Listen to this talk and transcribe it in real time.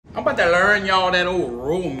I'm about to learn y'all that old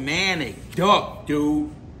romantic duck,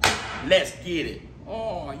 dude. Let's get it.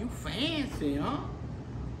 Oh, you fancy, huh?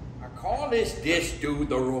 I call this dish, dude,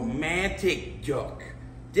 the romantic duck.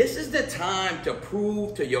 This is the time to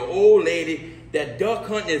prove to your old lady that duck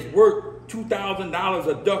hunting is worth $2,000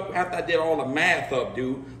 a duck after I did all the math up,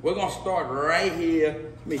 dude. We're gonna start right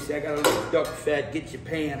here. Let me see, I got a little duck fat. Get your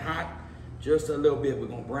pan hot. Just a little bit. We're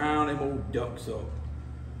gonna brown them old ducks up.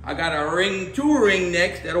 I got a ring, 2 ring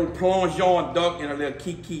necks, that old plongeon duck and a little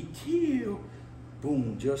kiki teal.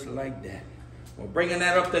 Boom, just like that. We're bringing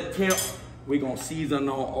that up to temp. We're gonna season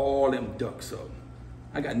all them ducks up.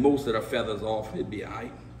 I got most of the feathers off. It'd be all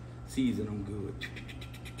right. Season them good.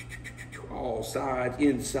 All sides,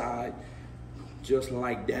 inside, just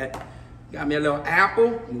like that. Got me a little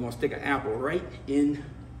apple. I'm gonna stick an apple right in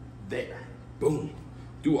there. Boom.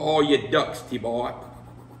 Do all your ducks, T-boy.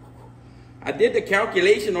 I did the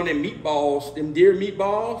calculation on them meatballs, them deer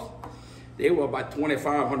meatballs. They were about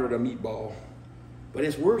 2,500 a meatball. But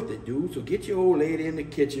it's worth it, dude. So get your old lady in the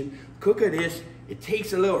kitchen, cook her this. It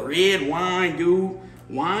takes a little red wine, dude.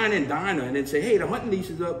 Wine and dine her, and then say, hey, the hunting leash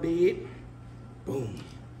is up, babe. Boom.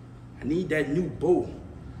 I need that new bow.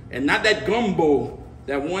 And not that gum bow.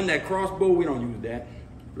 That one, that crossbow, we don't use that.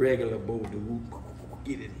 Regular bow, dude.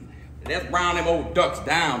 Get it in there. Let's brown them old ducks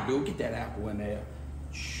down, dude. Get that apple in there.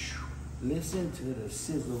 Listen to the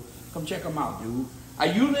sizzle. Come check them out, dude. I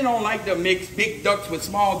usually don't like to mix big ducks with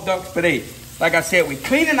small ducks, but hey, like I said, we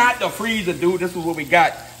cleaning out the freezer, dude. This is what we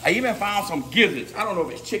got. I even found some gizzards. I don't know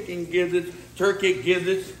if it's chicken gizzards, turkey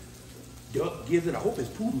gizzards, duck gizzards. I hope it's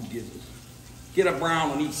poodle gizzards. Get a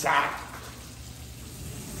brown on each side.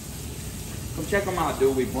 Come check them out,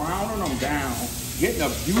 dude. We browning them down, getting a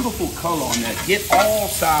beautiful color on that. Get all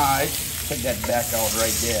sides. Check that back out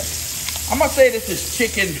right there. I'm gonna say this is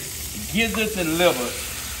chicken gizzards and liver.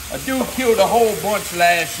 A dude killed a whole bunch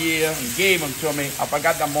last year and gave them to me. I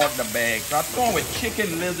forgot to mark the bag. So I'm going with chicken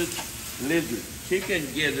chicken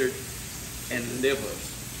gizzards, and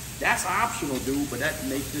livers. That's optional, dude, but that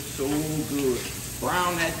makes it so good.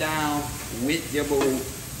 Brown that down with your old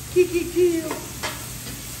kiki kill.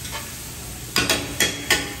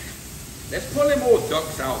 Let's pull them old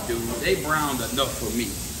ducks out, dude. They browned enough for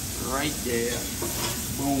me. Right there.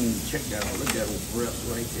 Boom. Check that out. Look at that old breast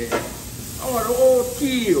right there. Oh, the old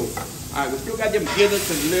kill. All right, we still got them gizzards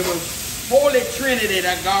and livers. Holy Trinity,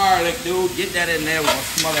 that garlic, dude. Get that in there. We're going to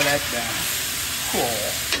smother that down. Cool.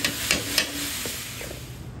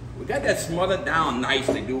 We got that smothered down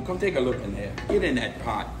nicely, dude. Come take a look in there. Get in that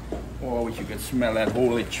pot. Oh, I wish you could smell that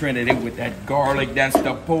Holy Trinity with that garlic. That's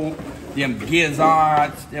the pork, them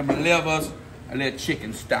gizzards, them livers, a little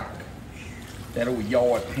chicken stock. That old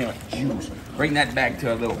yard pimp juice. Bring that back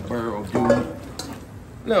to a little burrow, dude.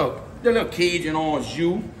 Look. The little Cajun on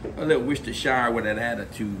jus, a little Worcestershire with that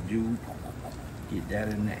attitude, dude. Get that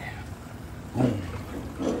in there. Boom.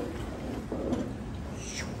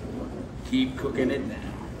 Keep cooking it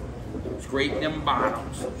down. Scrape them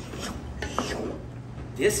bottoms.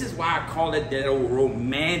 This is why I call it that old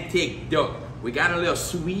romantic duck. We got a little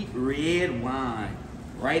sweet red wine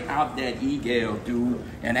right out that eagle, dude.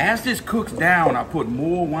 And as this cooks down, I put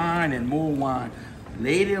more wine and more wine.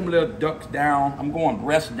 Lay them little ducks down. I'm going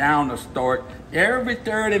breast down to start. Every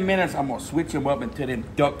 30 minutes, I'm going to switch them up until them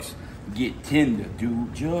ducks get tender,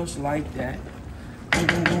 dude. Just like that. Boom,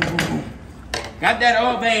 boom, boom, boom, boom. Got that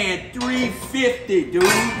oven 350, dude.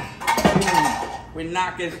 Boom. We're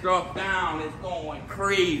knocking stuff down. It's going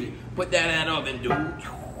crazy. Put that in that oven, dude.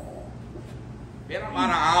 Been about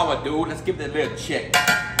an hour, dude. Let's give that a little check.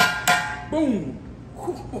 Boom.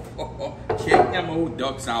 Check them old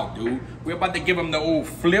ducks out, dude. We're about to give them the old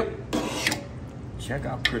flip. Check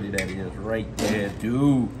how pretty that is right there,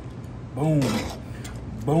 dude. Boom.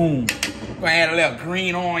 Boom. Gonna add a little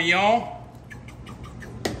green on, y'all.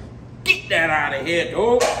 Get that out of here,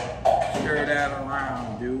 dude. Stir that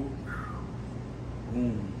around, dude.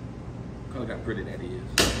 Boom. Look how pretty that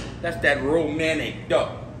is. That's that romantic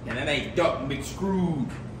duck. And that ain't duck mixed screwed.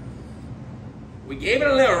 We gave it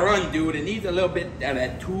a little run, dude. It needs a little bit of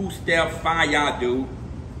that 2-step fire, dude.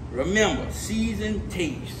 Remember, season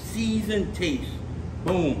taste, season taste.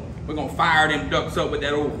 Boom. We're gonna fire them ducks up with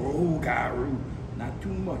that old roux. Not too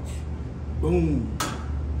much. Boom.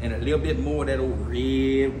 And a little bit more of that old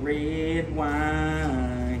red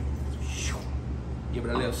wine. Give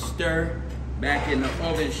it a little stir. Back in the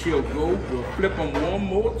oven she'll go. We'll flip them one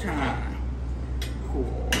more time.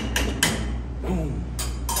 Cool. Boom.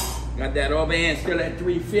 Got that oven still at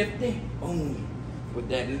 350. Boom. Put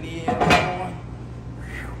that lid on.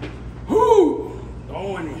 Whoo!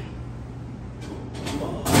 Going in.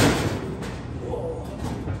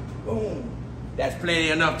 Boom. That's plenty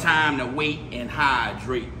enough time to wait and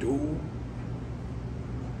hydrate, dude.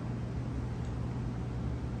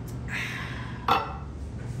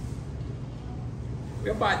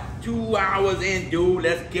 We're about 2 hours in, dude.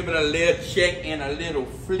 Let's give it a little check and a little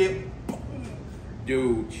flip.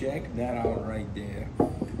 Dude, check that out right there.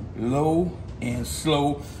 Low and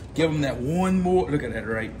slow. Give them that one more. Look at that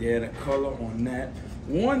right there, the color on that.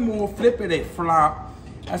 One more flippity flop.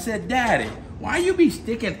 I said, Daddy, why you be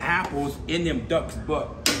sticking apples in them ducks'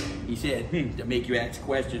 butt? He said, to make you ask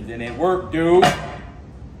questions, and it worked, dude.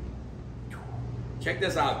 Check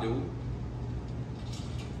this out, dude.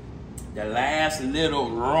 The last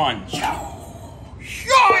little run.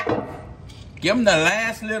 Short! Give them the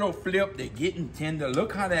last little flip. They're getting tender.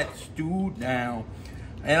 Look how that stewed down.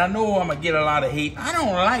 And I know I'm going to get a lot of hate. I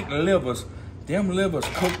don't like livers. Them livers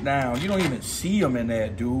cooked down. You don't even see them in there,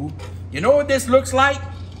 dude. You know what this looks like?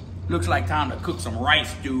 Looks like time to cook some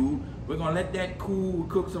rice, dude. We're going to let that cool,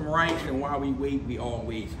 cook some rice. And while we wait, we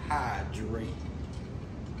always hydrate.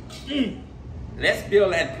 Let's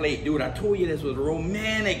build that plate, dude. I told you this was a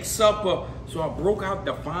romantic supper. So I broke out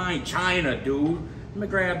the fine china, dude. Let me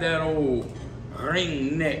grab that old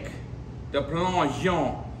ring neck, the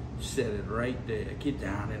plongeon. Set it right there. Get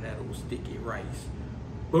down in that old sticky rice.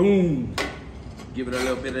 Boom. Give it a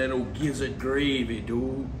little bit of that old gizzard gravy,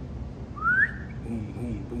 dude. Boom,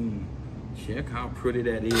 boom, boom. Check how pretty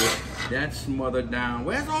that is. That's smothered down.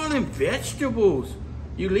 Where's all them vegetables?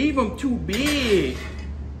 You leave them too big.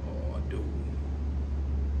 Oh, dude.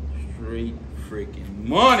 Straight freaking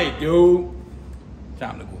money, dude.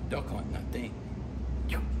 Time to go duck hunting, I think.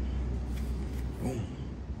 Boom.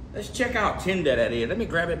 Let's check how tender that is. Let me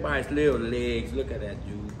grab it by its little legs. Look at that,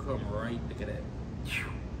 dude. Come right. Look at that.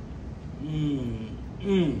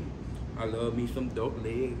 I love me some duck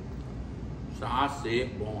legs. So I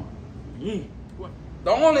said, born.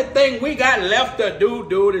 The only thing we got left to do,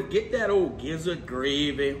 dude, is get that old gizzard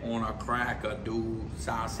gravy on a cracker, dude.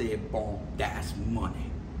 So I said, born. That's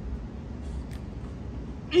money.